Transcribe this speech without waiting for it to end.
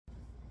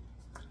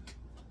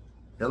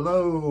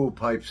Hello,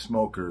 pipe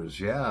smokers.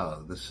 Yeah,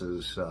 this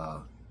is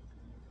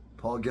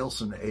Paul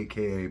Gilson,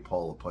 aka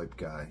Paul the Pipe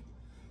Guy,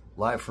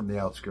 live from the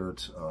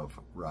outskirts of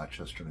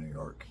Rochester, New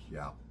York.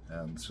 Yeah,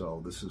 and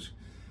so this is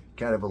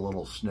kind of a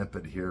little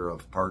snippet here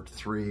of part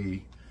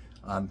 3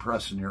 on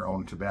pressing your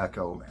own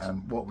tobacco.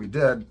 And what we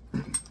did,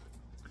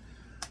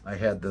 I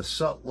had the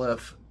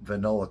Sutliff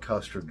Vanilla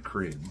Custard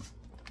Cream,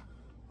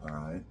 all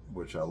right,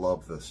 which I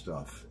love this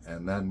stuff.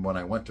 And then when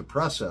I went to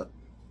press it,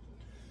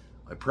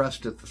 I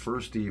pressed it the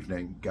first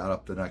evening, got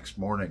up the next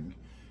morning,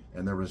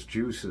 and there was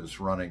juices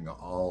running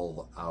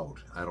all out.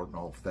 I don't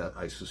know if that,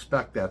 I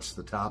suspect that's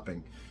the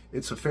topping.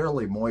 It's a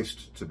fairly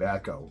moist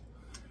tobacco.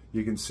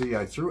 You can see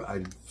I threw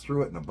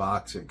it in a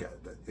box. It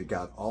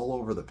got all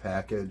over the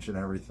package and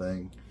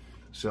everything.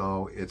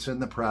 So it's in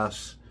the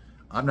press.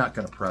 I'm not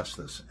going to press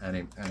this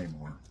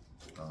anymore.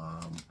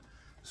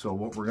 So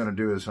what we're going to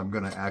do is I'm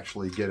going to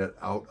actually get it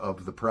out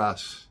of the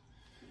press,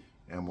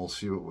 and we'll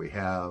see what we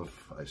have.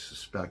 I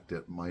suspect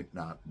it might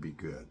not be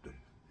good.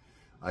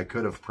 I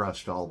could have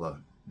pressed all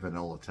the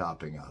vanilla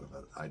topping out of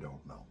it. I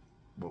don't know,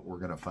 but we're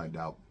going to find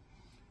out.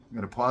 I'm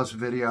going to pause the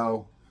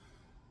video.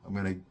 I'm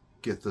going to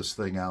get this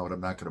thing out.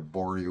 I'm not going to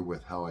bore you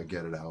with how I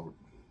get it out.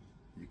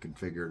 You can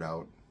figure it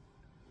out,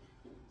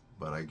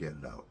 but I get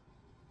it out.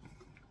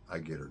 I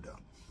get her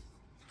done.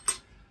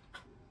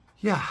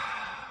 Yeah,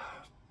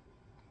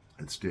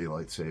 it's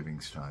daylight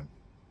savings time.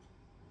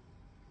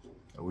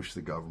 I wish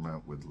the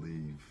government would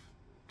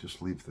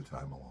just leave the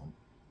time alone.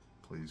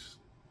 Please.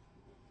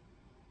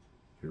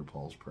 Hear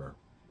Paul's prayer.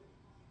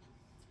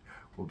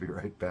 We'll be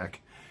right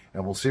back,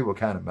 and we'll see what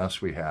kind of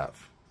mess we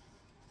have.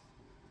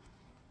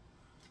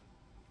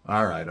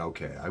 All right,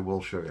 okay, I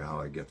will show you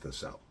how I get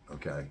this out,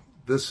 okay?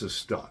 This is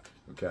stuck,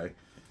 okay?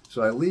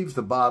 So I leave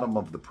the bottom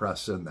of the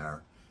press in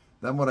there.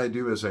 Then what I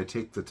do is I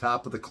take the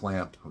top of the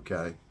clamp,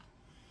 okay,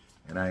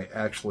 and I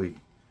actually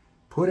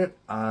put it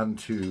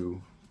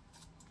onto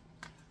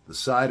the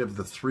side of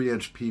the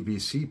 3-inch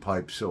PVC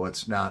pipe so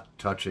it's not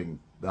touching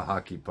the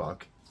hockey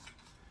puck.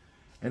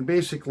 And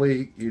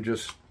basically, you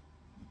just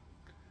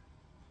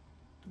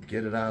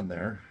get it on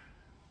there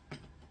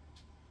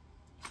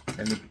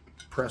and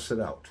press it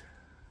out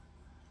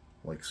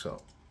like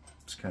so.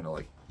 It's kind of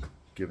like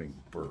giving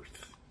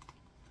birth.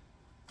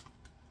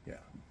 Yeah,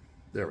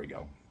 there we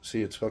go.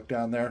 See, it's hooked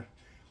on there,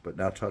 but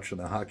not touching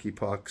the hockey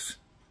pucks.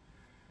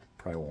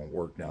 Probably won't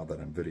work now that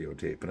I'm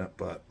videotaping it,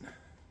 but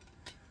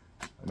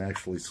I'm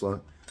actually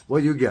slow.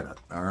 Well, you get it,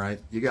 all right?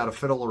 You got to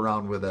fiddle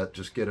around with it.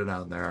 Just get it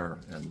on there,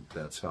 and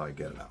that's how I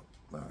get it out.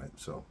 All right,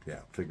 so, yeah,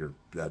 figured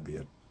that'd be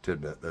a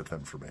tidbit of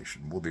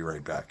information. We'll be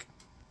right back.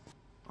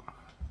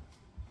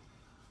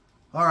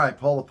 All right,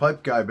 Paul the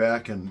Pipe Guy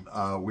back, and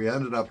we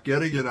ended up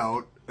getting it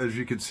out. As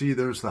you can see,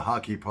 there's the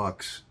hockey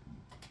pucks.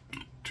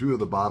 2 of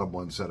the bottom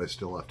ones that I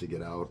still have to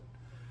get out.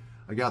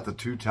 I got the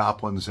 2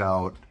 top ones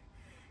out.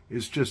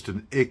 It's just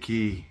an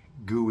icky,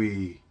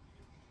 gooey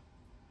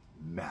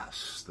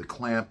mess. The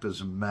clamp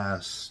is a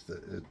mess.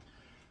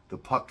 The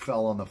puck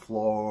fell on the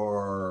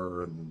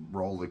floor and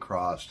rolled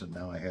across, and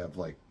now I have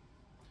like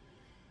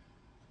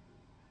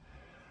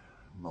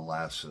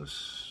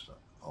molasses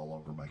all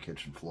over my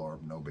kitchen floor.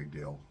 No big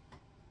deal.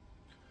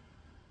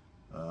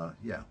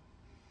 Yeah.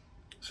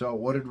 So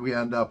what did we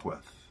end up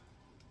with?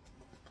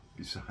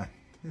 Besides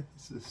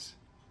this,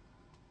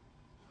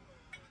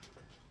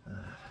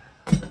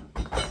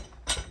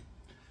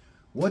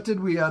 what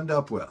did we end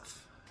up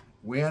with?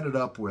 We ended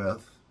up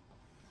with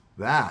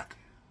that.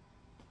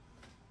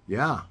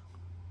 Yeah.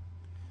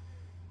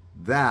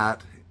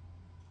 That,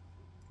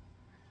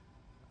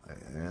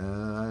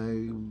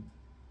 I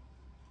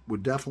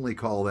would definitely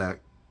call that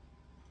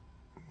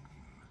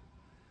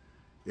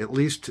at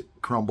least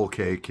crumble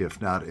cake, if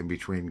not in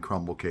between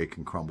crumble cake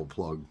and crumble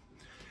plug.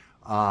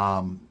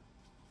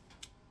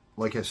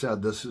 Like I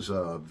said, this is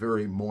a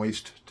very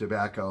moist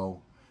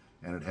tobacco,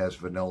 and it has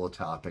vanilla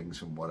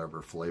toppings and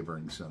whatever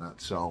flavorings in it.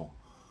 So,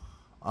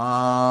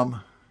 I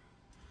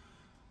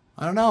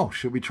don't know.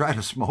 Should we try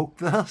to smoke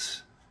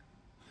this?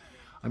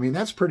 I mean,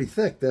 that's pretty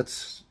thick.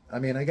 I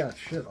mean, I got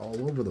shit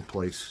all over the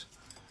place.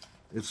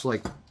 It's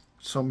like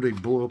somebody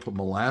blew up a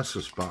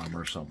molasses bomb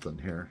or something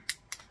here.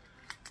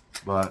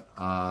 But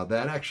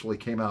that actually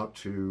came out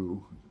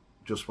to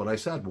just what I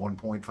said,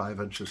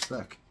 1.5 inches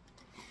thick.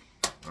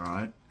 All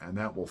right, and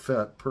that will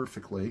fit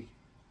perfectly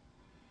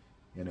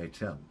in a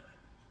tin,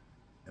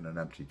 in an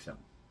empty tin.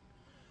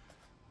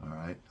 All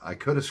right, I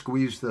could have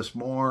squeezed this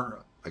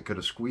more. I could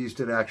have squeezed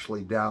it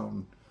actually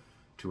down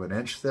to 1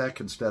 inch thick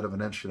instead of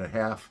 1.5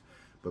 inches,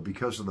 but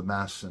because of the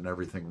mess and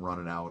everything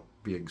running out,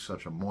 being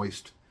such a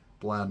moist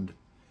blend,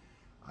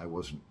 I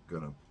wasn't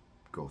going to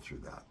go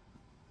through that.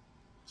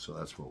 So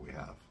that's what we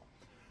have.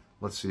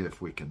 Let's see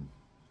if we can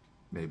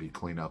maybe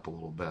clean up a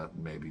little bit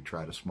and maybe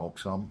try to smoke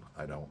some.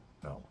 I don't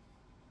know.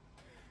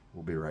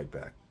 We'll be right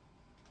back.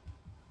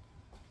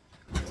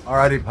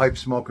 Alrighty, pipe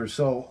smokers.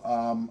 So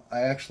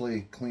I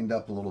actually cleaned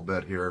up a little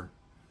bit here.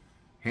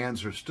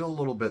 Hands are still a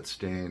little bit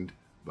stained,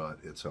 but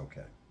it's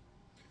okay.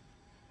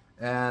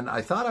 And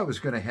I thought I was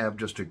going to have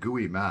just a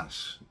gooey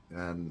mess,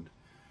 and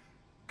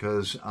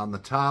because on the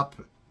top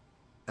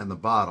and the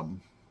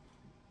bottom,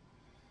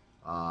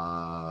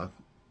 the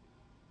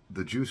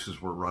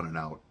juices were running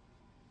out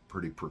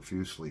pretty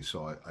profusely,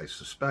 so I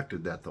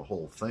suspected that the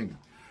whole thing.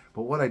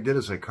 But what I did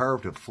is I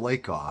carved a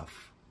flake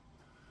off,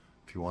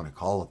 if you want to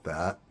call it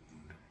that,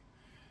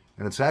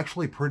 and it's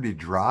actually pretty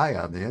dry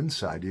on the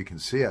inside. You can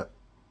see it.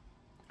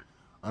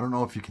 I don't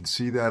know if you can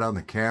see that on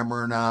the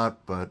camera or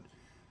not, but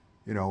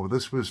you know,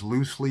 this was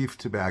loose leaf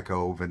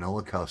tobacco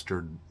vanilla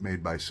custard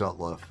made by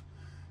Sutliff.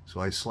 So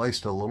I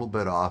sliced a little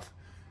bit off.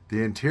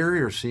 The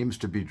interior seems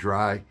to be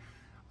dry.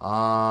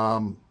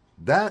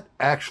 That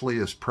actually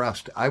is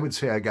pressed. I would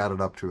say I got it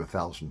up to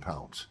 1,000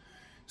 pounds.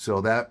 So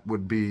that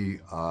would be,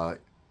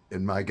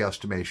 in my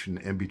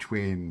guesstimation, in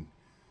between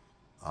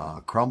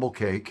crumble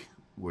cake,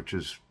 which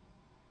is,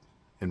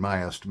 in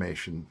my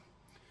estimation,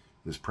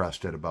 is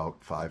pressed at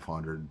about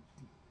 500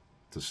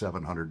 to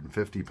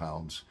 750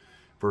 pounds,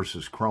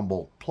 versus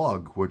crumble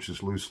plug, which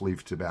is loose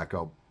leaf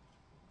tobacco,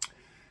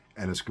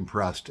 and is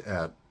compressed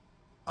at,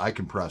 I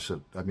compress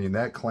it. I mean,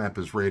 that clamp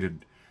is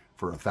rated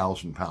for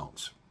 1,000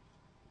 pounds.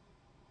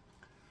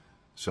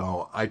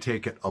 So I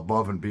take it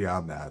above and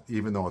beyond that.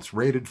 Even though it's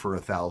rated for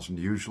 1,000,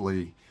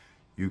 usually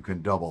you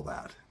can double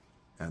that,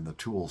 and the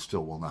tool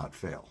still will not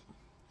fail.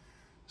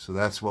 So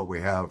that's what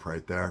we have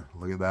right there.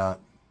 Look at that.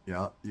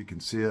 Yeah, you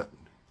can see it.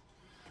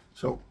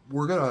 So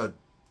we're going to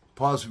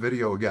pause the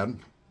video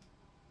again,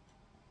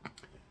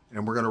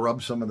 and we're going to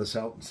rub some of this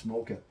out and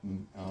smoke it.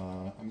 And,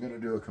 I'm going to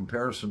do a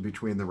comparison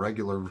between the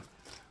regular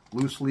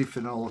loose leaf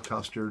vanilla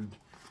custard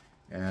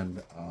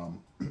and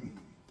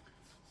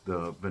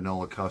the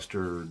vanilla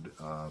custard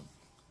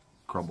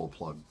crumble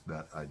plug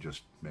that I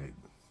just made.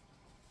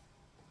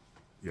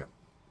 Yeah,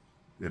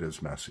 it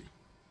is messy.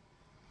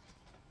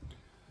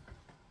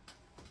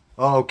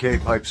 Okay,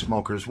 pipe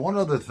smokers, one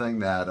other thing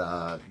that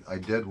I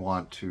did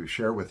want to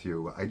share with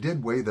you, I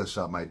did weigh this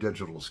on my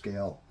digital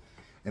scale,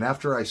 and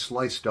after I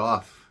sliced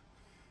off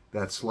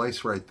that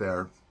slice right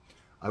there,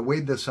 I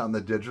weighed this on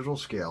the digital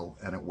scale,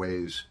 and it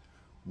weighs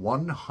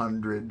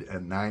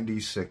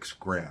 196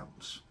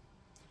 grams,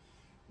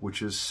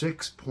 which is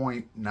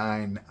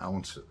 6.9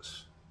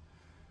 ounces.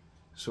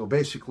 So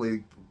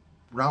basically,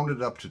 rounded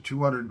up to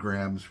 200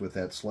 grams with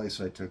that slice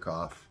I took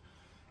off,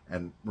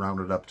 and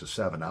rounded up to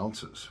 7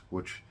 ounces,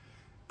 which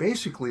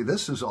basically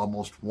this is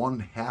almost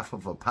 1/2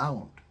 of a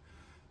pound.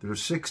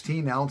 There's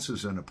 16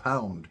 ounces in a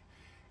pound,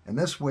 and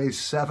this weighs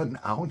 7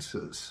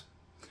 ounces.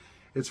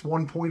 It's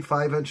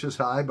 1.5 inches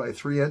high by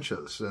 3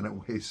 inches, and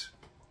it weighs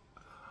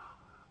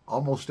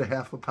almost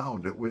 1/2 a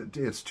pound.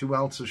 It's 2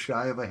 ounces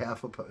shy of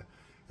 1/2 a pound.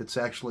 It's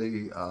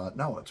actually,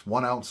 no, it's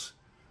 1 ounce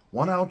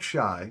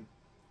shy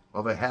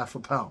of 1/2 a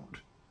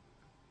pound.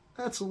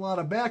 That's a lot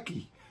of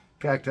baccy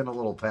packed in a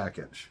little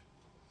package.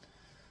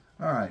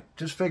 All right,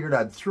 just figured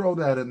I'd throw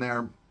that in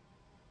there.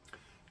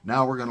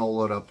 Now we're going to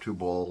load up 2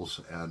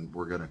 bowls, and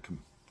we're going to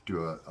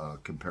do a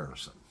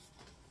comparison.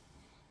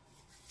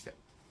 Okay.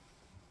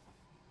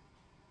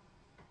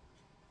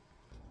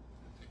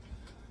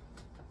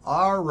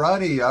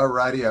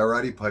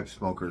 Alrighty, pipe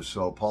smokers.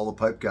 So Paul the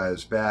Pipe Guy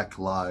is back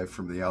live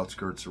from the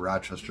outskirts of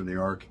Rochester, New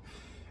York.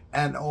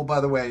 And oh,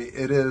 by the way,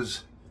 it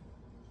is,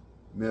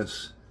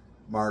 Miss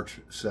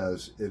March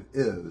says it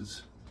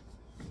is,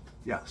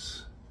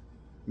 yes,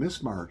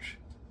 Miss March,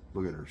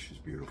 look at her, she's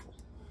beautiful.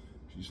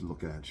 She's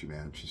looking at you,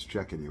 man. She's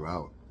checking you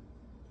out.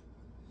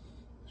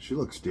 She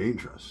looks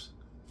dangerous.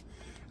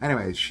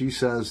 Anyway, she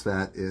says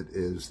that it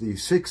is the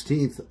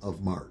 16th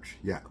of March.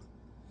 Yeah.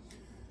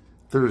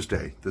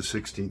 Thursday, the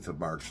 16th of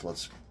March.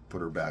 Let's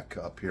put her back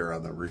up here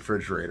on the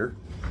refrigerator.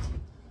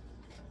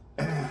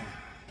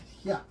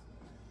 Yeah.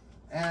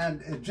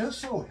 And it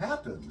just so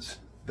happens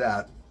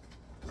that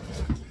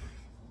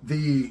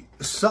the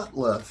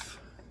Sutliff,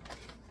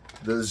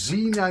 the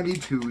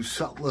Z92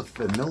 Sutliff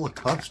Vanilla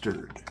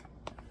Custard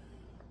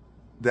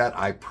that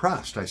I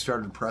pressed, I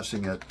started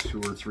pressing it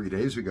 2 or 3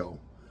 days ago,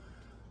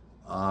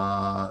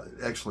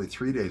 actually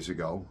 3 days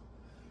ago,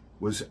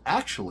 has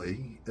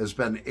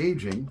been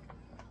aging.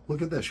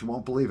 Look at this, you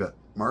won't believe it,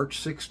 March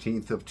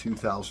 16th of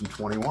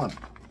 2021.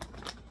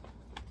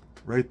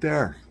 Right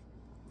there.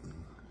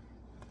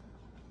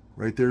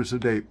 Right there's the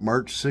date,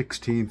 March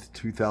 16th,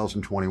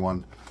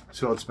 2021.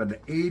 So it's been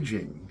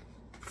aging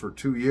for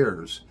 2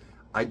 years.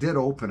 I did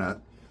open it.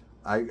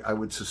 I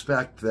would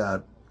suspect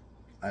that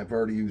I've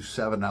already used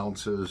 7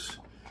 ounces.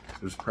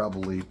 There's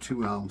probably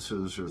 2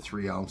 ounces or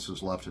 3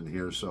 ounces left in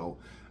here. So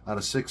out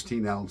of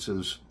 16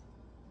 ounces,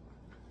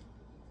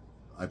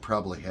 I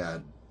probably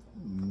had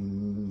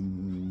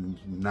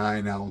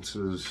 9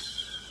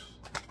 ounces.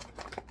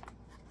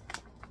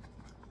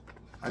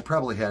 I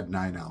probably had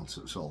 9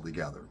 ounces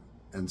altogether,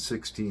 and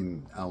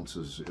 16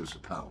 ounces is a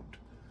pound.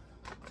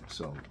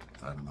 So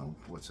I don't know,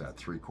 what's that,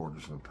 3/4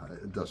 of a pound?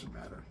 It doesn't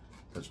matter.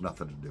 It has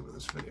nothing to do with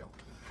this video,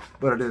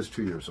 but it is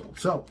 2 years old.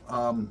 So,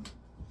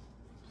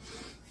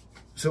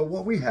 so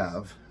what we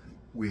have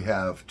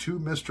 2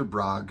 Mr.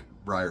 Bragg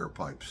briar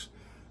pipes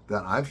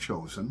that I've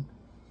chosen.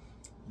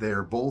 They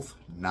are both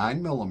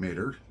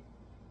 9mm,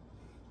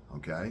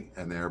 okay,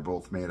 and they are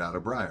both made out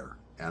of briar.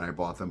 and I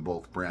bought them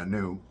both brand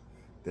new.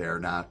 They are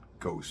not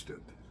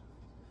ghosted.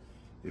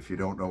 If you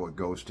don't know what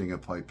ghosting a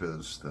pipe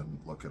is, then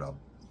look it up.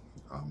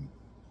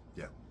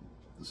 Yeah,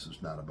 this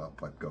is not about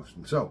pipe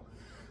ghosting. So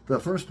the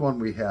first one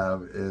we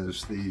have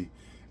is the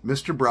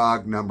Mr.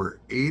 Bragg number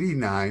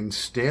 89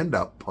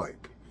 stand-up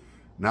pipe.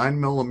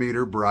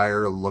 9mm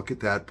Briar. Look at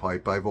that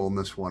pipe. I've owned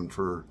this one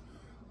for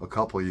a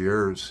couple of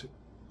years,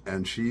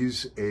 and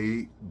she's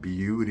a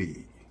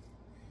beauty.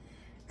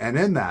 And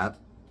in that,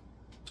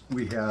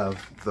 we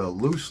have the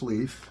loose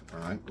leaf, all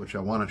right, which I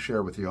want to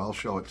share with you. I'll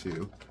show it to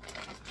you.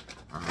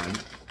 All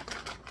right.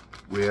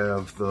 We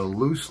have the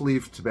loose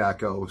leaf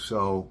tobacco.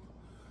 So,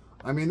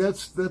 I mean,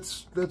 that's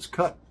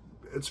cut.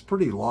 It's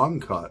pretty long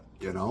cut,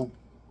 you know.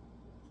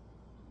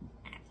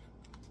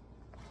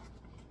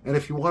 And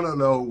if you want to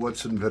know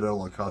what's in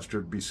vanilla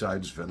custard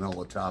besides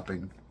vanilla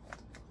topping,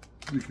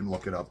 you can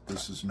look it up.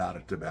 This is not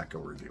a tobacco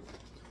review.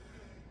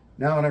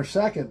 Now, in our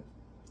second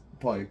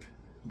pipe,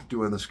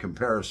 doing this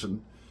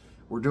comparison,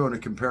 we're doing a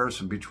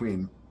comparison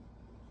between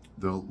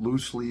the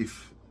loose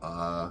leaf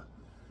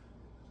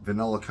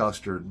vanilla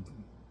custard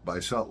by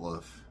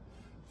Sutliff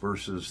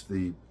versus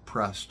the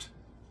pressed.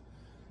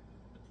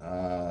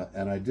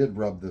 And I did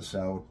rub this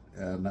out,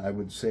 and I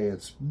would say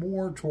it's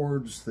more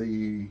towards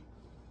the,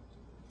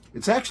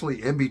 it's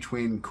actually in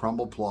between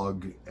crumble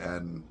plug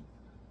and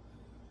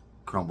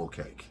crumble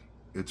cake.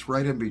 It's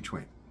right in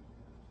between.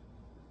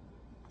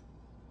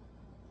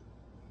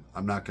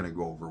 I'm not going to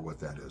go over what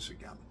that is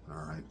again,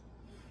 all right?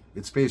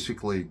 It's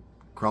basically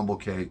crumble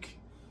cake.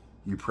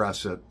 You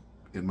press it,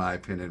 in my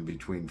opinion,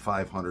 between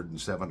 500 and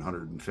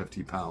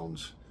 750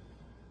 pounds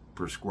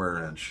per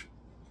square inch.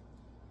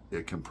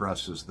 It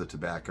compresses the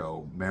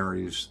tobacco,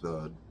 marries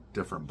the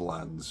different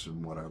blends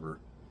and whatever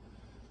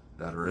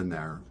that are in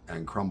there.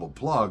 And crumble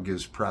plug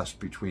is pressed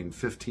between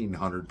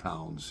 1,500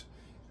 pounds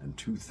and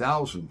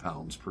 2,000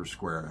 pounds per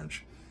square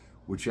inch,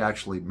 which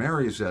actually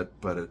marries it,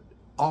 but it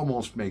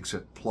almost makes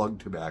it plug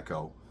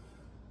tobacco,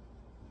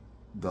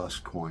 thus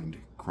coined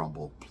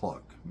crumble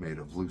plug, made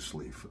of loose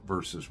leaf,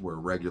 versus where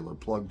regular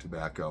plug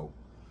tobacco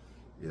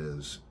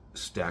is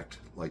stacked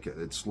like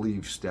it's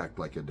leaves stacked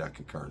like a deck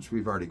of cards.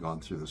 We've already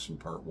gone through this in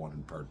part 1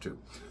 and part 2.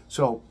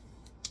 So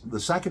the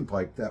second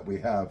pipe that we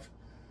have,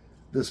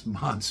 this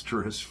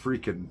monstrous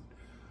freaking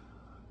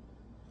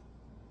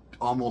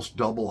almost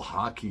double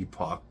hockey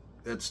puck,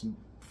 it's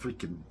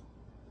freaking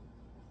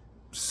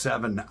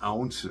 7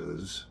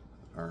 ounces.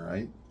 All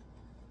right.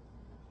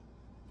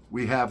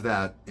 We have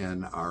that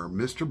in our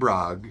Mr.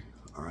 Bragg.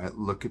 All right.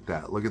 Look at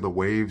that. Look at the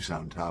waves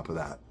on top of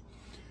that.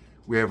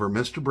 We have our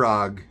Mr.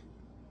 Bragg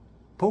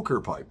poker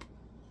pipe,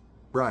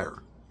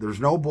 Briar. There's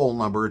no bowl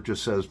number. It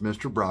just says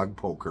Mr. Bragg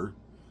poker,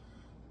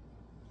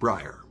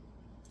 Briar.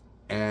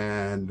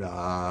 And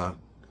I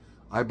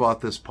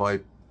bought this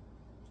pipe.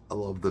 I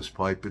love this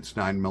pipe. It's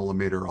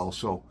 9mm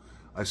also.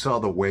 I saw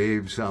the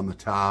waves on the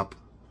top,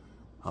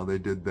 how they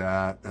did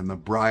that, and the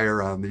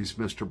Briar on these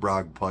Mr.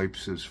 Bragg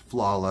pipes is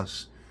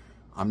flawless.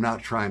 I'm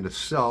not trying to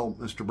sell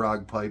Mr.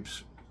 Bragg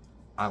pipes.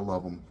 I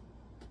love them.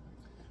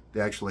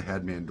 They actually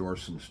had me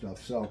endorse some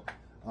stuff. So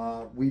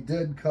we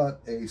did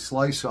cut a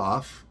slice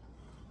off,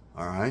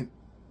 all right,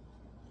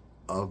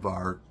 of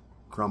our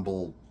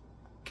crumble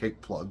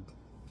cake plug,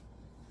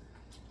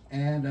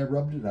 and I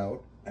rubbed it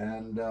out,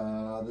 and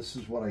this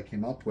is what I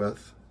came up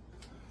with.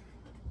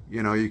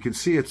 You know, you can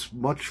see it's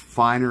much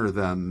finer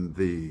than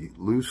the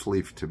loose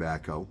leaf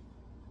tobacco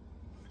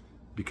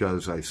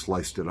because I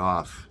sliced it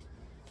off.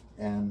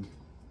 And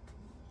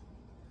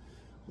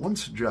one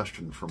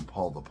suggestion from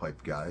Paul the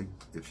Pipe Guy,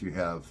 if you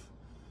have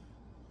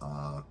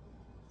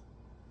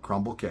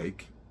crumble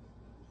cake,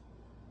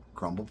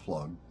 crumble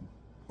plug,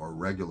 or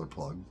regular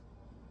plug,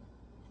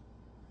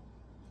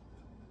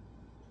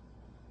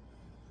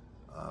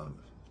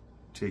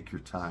 take your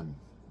time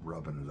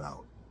rubbing it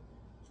out.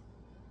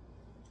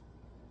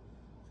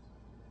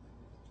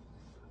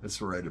 It's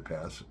a rite of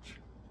passage.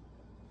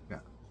 Yeah.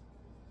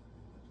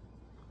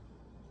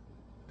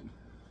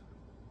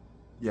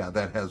 Yeah,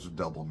 that has a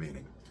double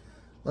meaning.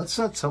 Let's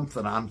set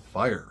something on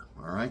fire,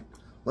 all right?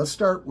 Let's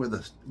start with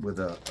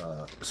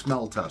a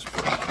smell test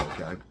first,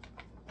 okay?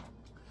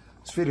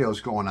 This video is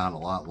going on a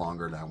lot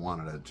longer than I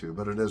wanted it to,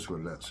 but it is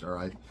what it is, all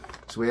right?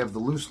 So we have the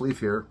loose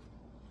leaf here.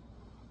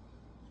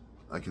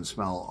 I can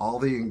smell all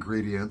the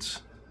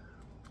ingredients,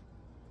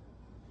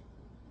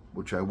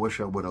 which I wish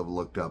I would have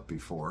looked up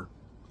before,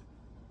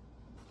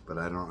 but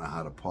I don't know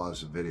how to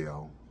pause the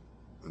video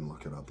and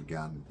look it up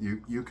again.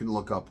 You can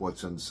look up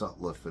what's in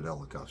Sutliff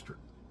vanilla custard.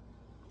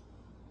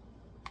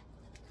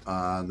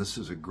 This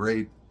is a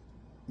great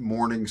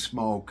morning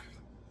smoke.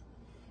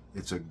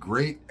 It's a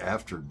great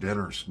after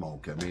dinner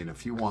smoke. I mean,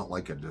 if you want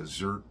like a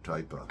dessert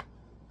type of.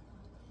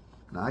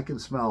 Now I can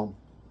smell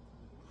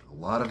a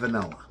lot of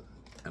vanilla,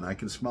 and I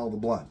can smell the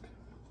blend.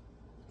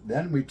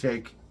 Then we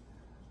take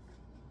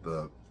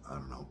the, I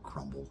don't know,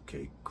 crumble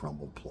cake,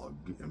 crumble plug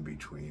in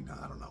between.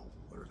 I don't know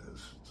what it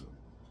is. It's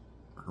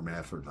a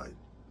hermaphrodite,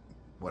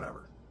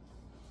 whatever.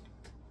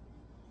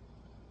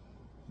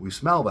 We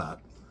smell that.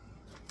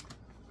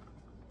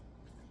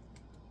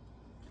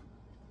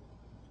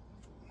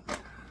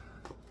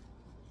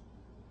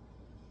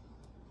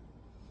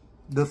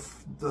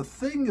 the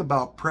thing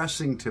about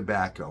pressing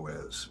tobacco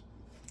is,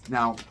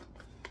 now,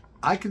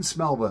 I can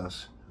smell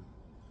this.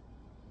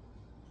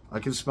 I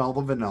can smell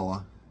the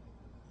vanilla.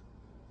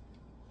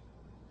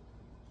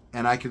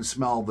 And I can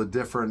smell the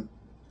different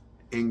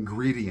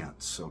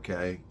ingredients,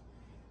 okay?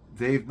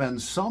 They've been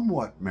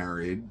somewhat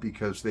married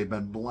because they've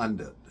been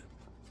blended.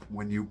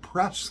 When you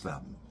press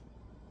them,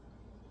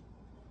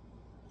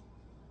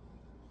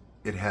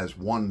 it has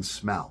one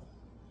smell.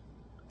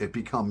 It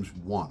becomes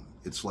one.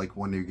 It's like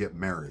when you get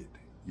married,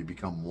 you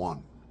become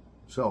one.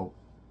 So,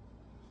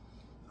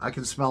 I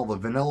can smell the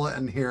vanilla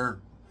in here.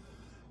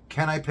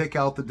 Can I pick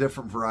out the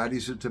different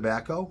varieties of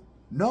tobacco?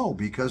 No,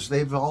 because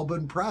they've all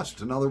been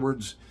pressed. In other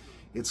words,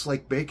 it's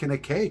like baking a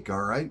cake,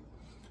 all right?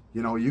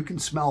 You know, you can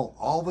smell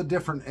all the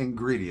different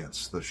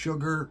ingredients. The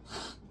sugar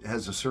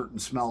has a certain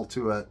smell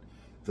to it.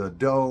 The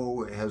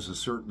dough has a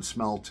certain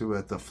smell to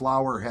it. The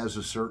flour has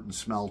a certain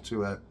smell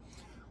to it.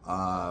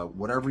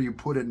 Whatever you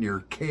put in your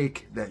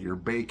cake that you're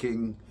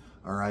baking,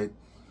 all right,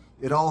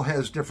 it all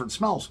has different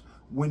smells.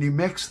 When you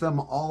mix them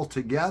all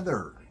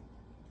together,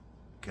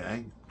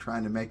 okay,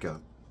 trying to make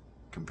a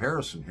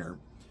comparison here,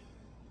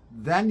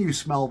 then you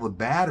smell the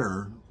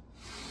batter,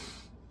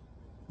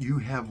 you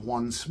have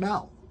one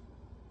smell.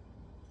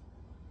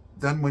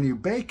 Then when you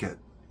bake it,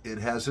 it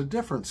has a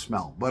different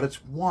smell, but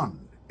it's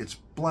one. It's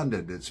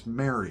blended, it's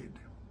married.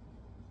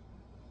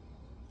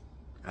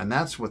 And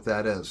that's what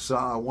that is.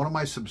 So, one of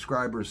my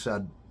subscribers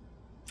said,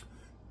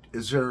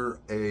 is there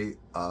a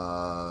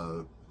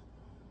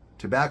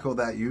tobacco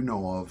that you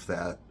know of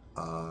that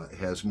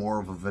has more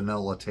of a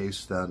vanilla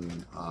taste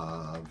than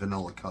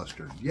vanilla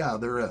custard? Yeah,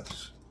 there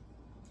is.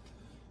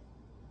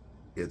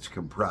 It's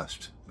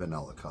compressed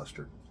vanilla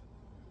custard.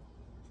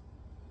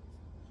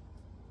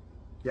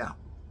 Yeah,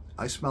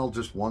 I smell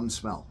just one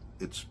smell.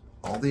 It's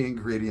all the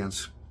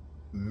ingredients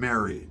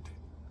married,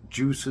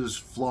 juices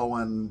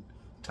flowing,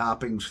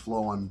 toppings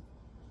flowing.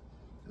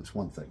 It's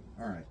one thing.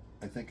 All right,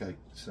 I think I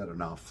said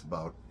enough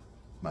about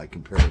my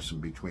comparison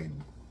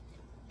between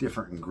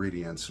different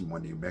ingredients and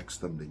when you mix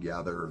them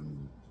together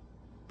and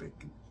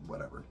bake,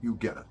 whatever. You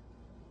get it.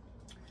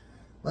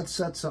 Let's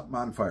set something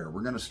on fire.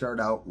 We're going to start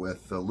out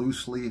with the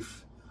loose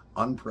leaf,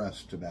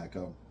 unpressed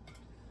tobacco.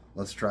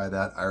 Let's try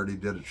that. I already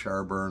did a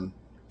char burn.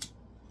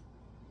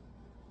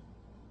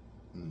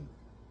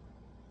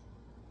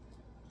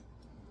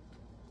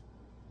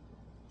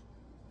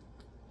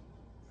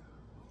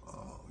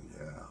 Oh,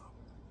 yeah.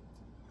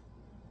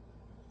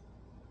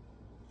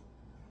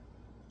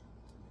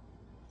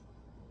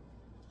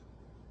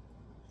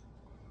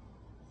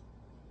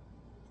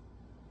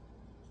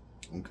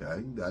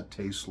 Okay, that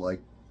tastes like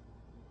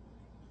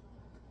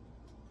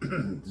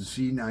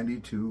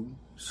Z92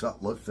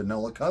 Sutliff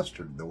vanilla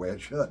custard, the way it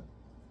should.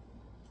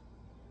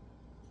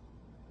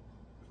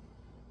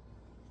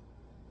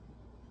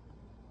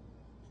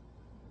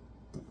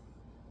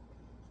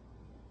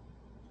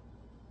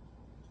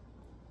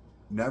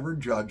 Never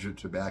judge a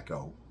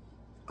tobacco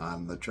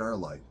on the char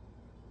light.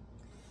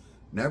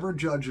 Never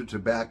judge a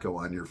tobacco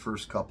on your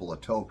first couple of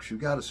tokes. You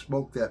got to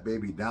smoke that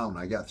baby down.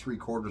 I got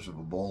 3/4 of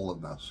a bowl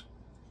of this.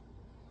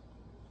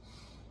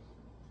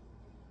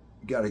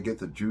 You got to get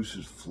the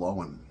juices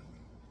flowing.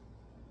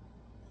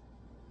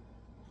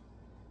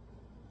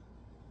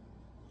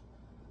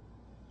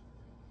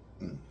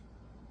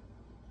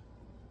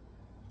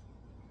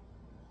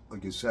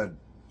 Like I said,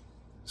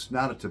 it's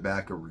not a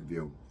tobacco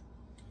review,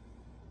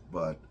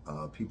 but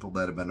people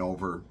that have been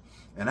over,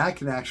 and I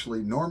can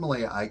actually,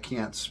 normally I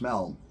can't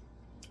smell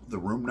the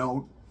room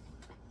note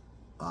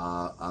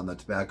on the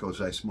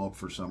tobaccos I smoke.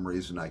 For some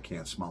reason, I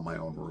can't smell my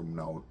own room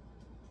note,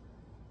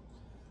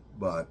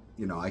 but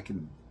you know, I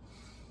can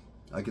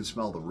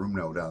smell the room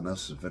note on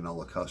this. It's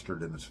vanilla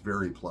custard, and it's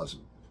very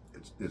pleasant.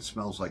 It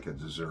smells like a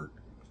dessert.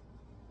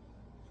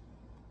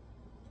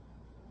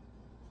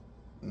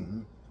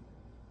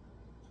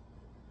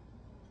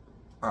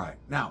 All right,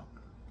 now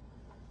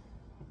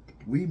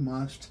we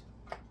must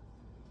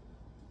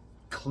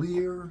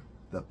clear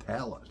the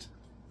palate.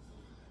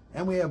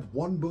 And we have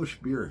one Busch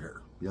beer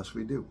here. Yes,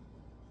 we do.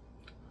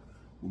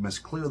 We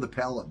must clear the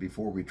palate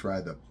before we try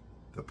the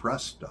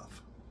pressed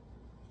stuff.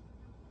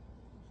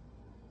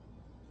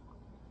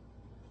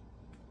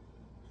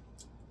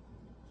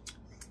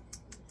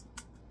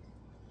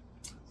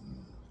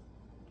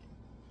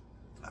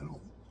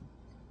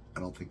 I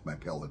don't think my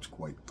palate's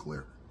quite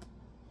clear.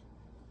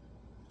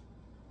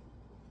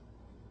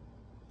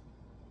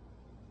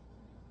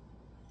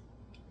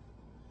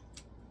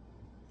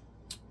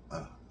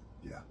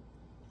 Yeah,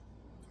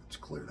 it's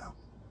clear now.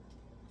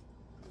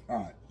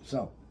 All right,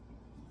 so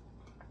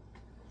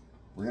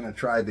we're going to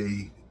try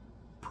the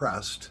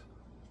pressed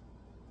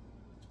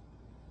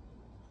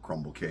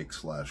crumble cake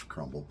 /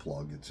 crumble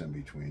plug. It's in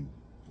between,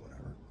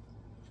 whatever.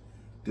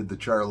 Did the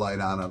char light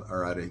on it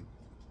already.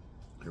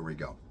 Here we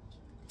go.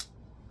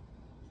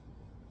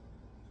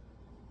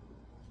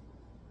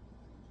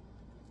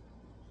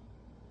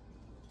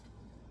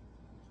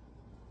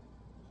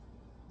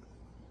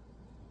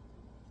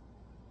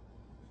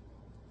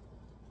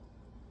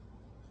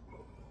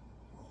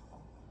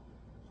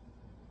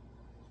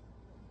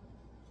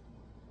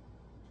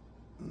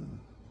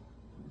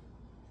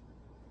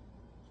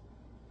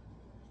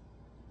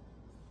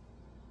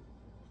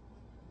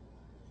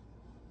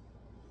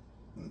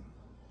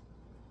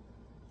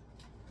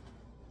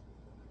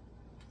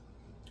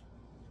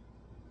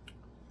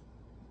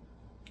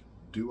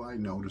 do I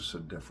notice a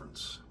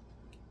difference?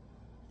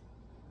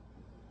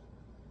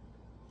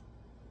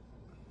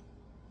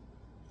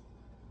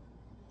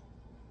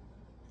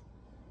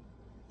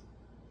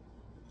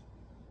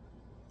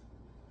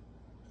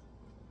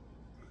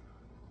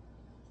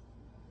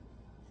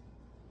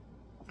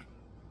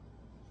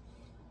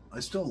 I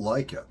still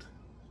like it.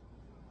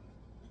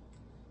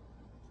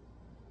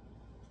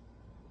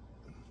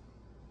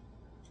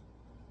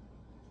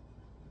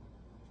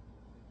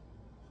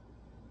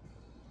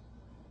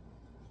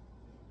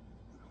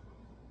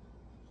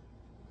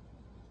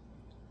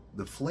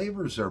 The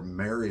flavors are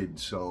married,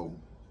 so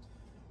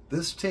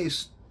this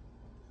tastes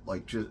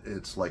like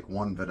it's like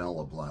one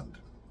vanilla blend.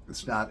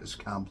 It's not as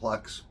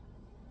complex.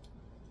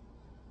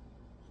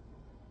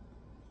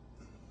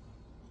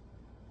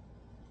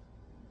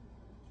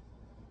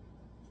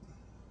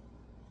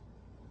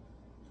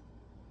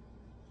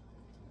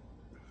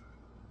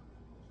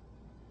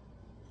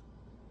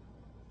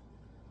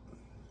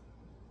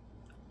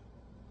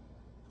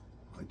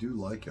 I do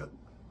like it.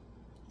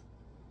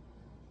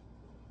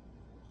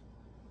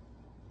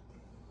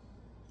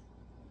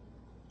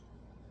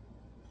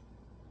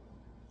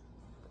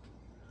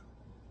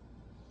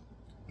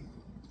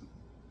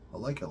 I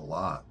like it a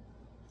lot.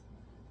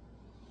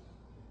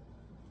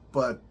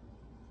 But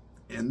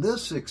in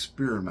this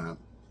experiment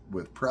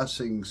with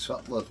pressing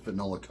Sutliff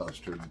vanilla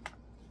custard,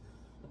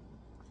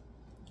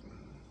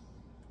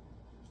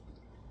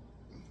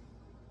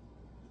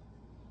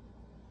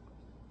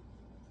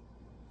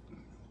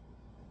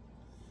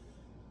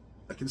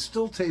 I can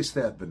still taste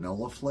that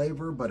vanilla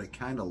flavor, but it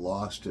kind of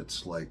lost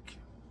its, like,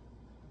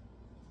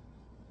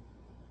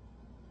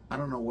 I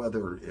don't know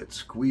whether it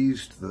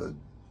squeezed the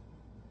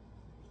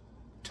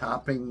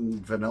topping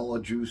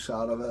vanilla juice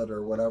out of it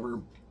or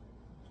whatever.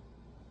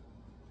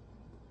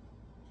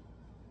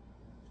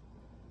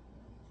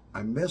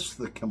 I miss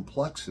the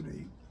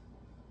complexity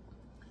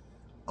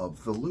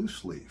of the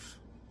loose leaf.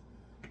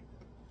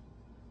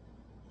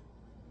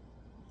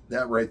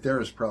 That right there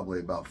is probably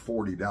about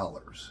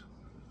 $40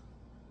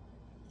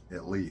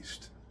 at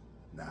least.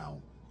 Now,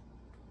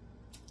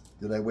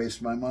 did I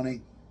waste my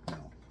money?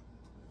 No.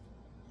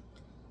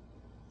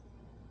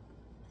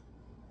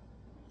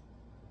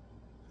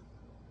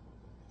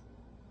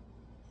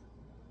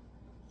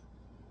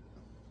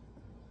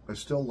 I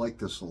still like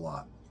this a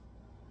lot,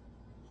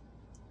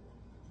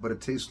 but it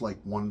tastes like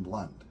one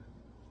blend,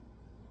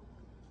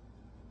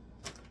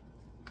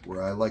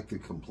 where I like the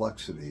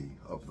complexity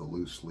of the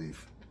loose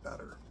leaf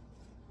better.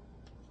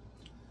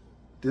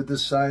 Did the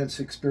science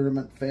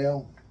experiment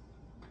fail?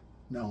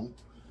 No,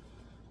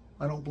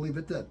 I don't believe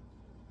it did.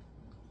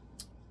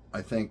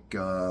 I think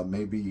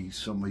maybe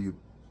some of you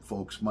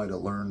folks might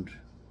have learned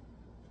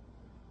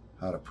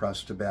how to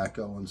press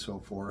tobacco and so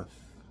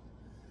forth.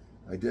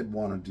 I did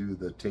want to do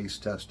the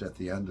taste test at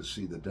the end to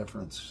see the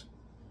difference.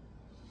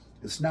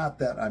 It's not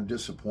that I'm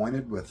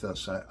disappointed with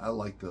this. I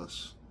like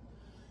this.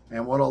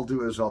 And what I'll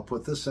do is I'll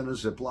put this in a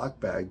Ziploc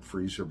bag,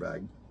 freezer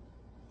bag.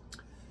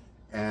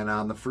 And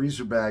on the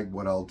freezer bag,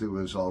 what I'll do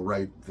is I'll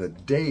write the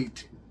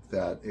date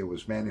that it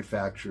was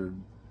manufactured,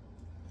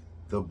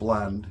 the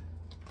blend,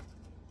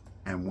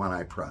 and when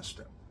I pressed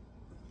it.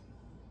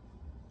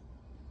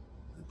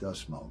 It does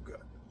smell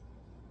good.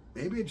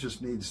 Maybe it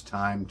just needs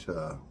time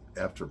to,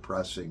 after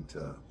pressing,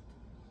 to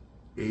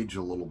age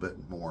a little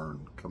bit more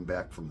and come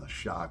back from the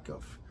shock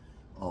of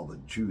all the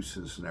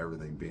juices and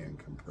everything being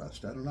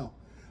compressed. I don't know.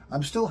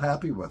 I'm still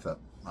happy with it.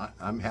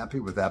 I'm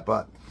happy with that,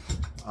 but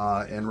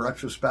in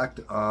retrospect,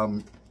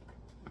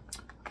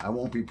 I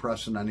won't be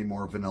pressing any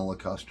more vanilla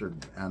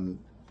custard, and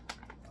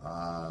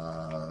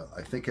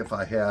I think if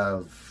I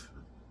have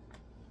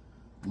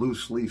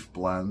loose leaf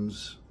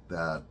blends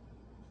that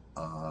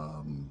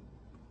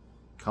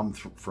come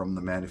from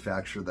the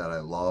manufacturer that I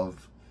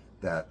love,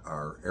 that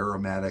are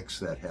aromatics,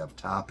 that have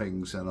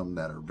toppings in them,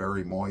 that are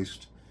very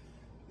moist,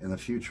 in the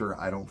future,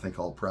 I don't think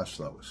I'll press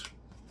those.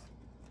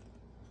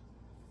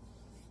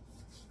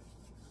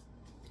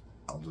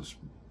 I'll just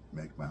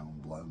make my own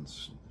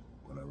blends,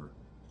 whatever.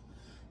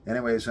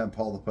 Anyways, I'm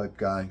Paul the Pipe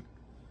Guy,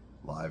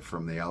 live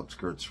from the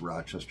outskirts of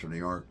Rochester, New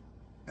York.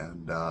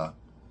 And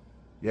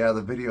yeah,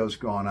 the video's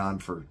gone on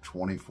for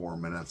 24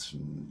 minutes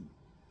and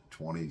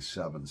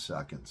 27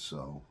 seconds,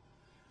 so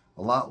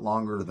a lot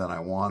longer than I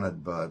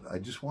wanted, but I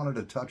just wanted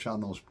to touch on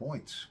those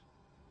points.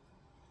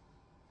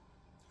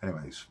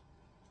 Anyways,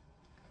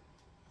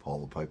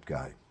 Paul the Pipe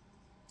Guy,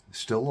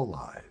 still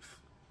alive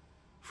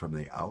from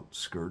the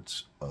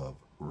outskirts of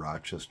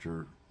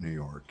Rochester, New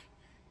York,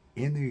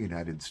 in the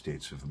United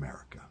States of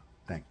America.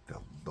 Thank the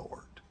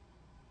Lord.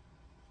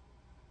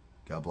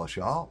 God bless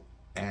you all,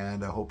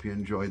 and I hope you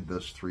enjoyed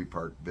this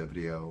 3-part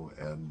video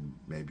and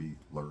maybe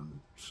learned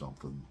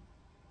something,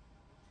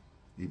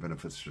 even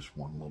if it's just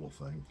one little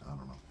thing. I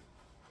don't know.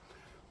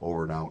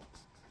 Over and out.